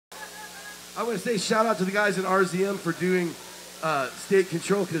I want to say shout out to the guys at RZM for doing State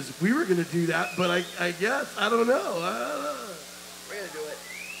Control, because we were going to do that, but I guess, I don't know. We're going to do it.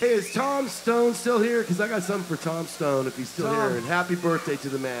 Hey, is Tom Stone still here? Because I got something for Tom Stone if he's still here. And happy birthday to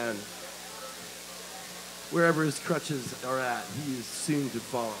the man. Wherever his crutches are at, he is soon to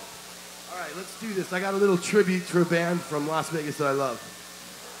fall. All right, let's do this. I got a little tribute to a band from Las Vegas that I love.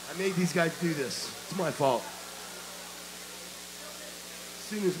 I made these guys do this. It's my fault. As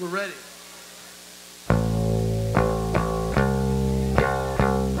soon as we're ready.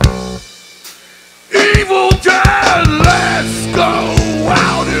 Evil Dead, let's go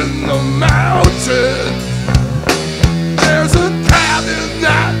out in the mountains. There's a cabin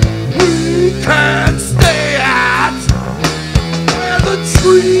that we can stay at, where the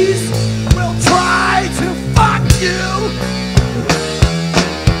trees will try to fuck you.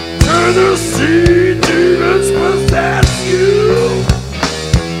 Tennessee demons possess you.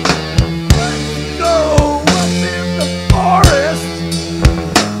 Let's go up in the forest.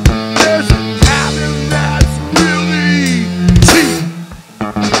 There's a cabin that's really cheap.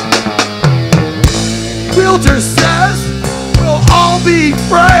 Wilter says we'll all be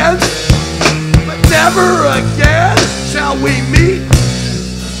friends, but never again shall we meet.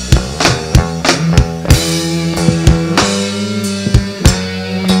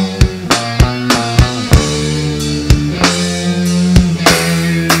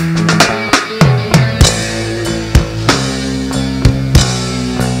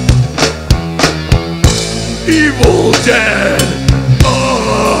 Evil Dead.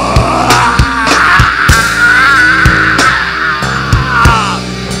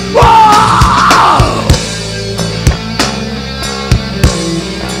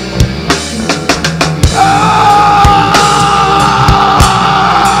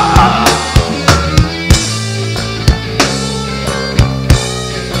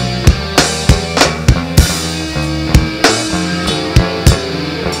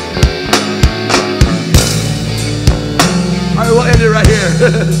 We'll end it right here.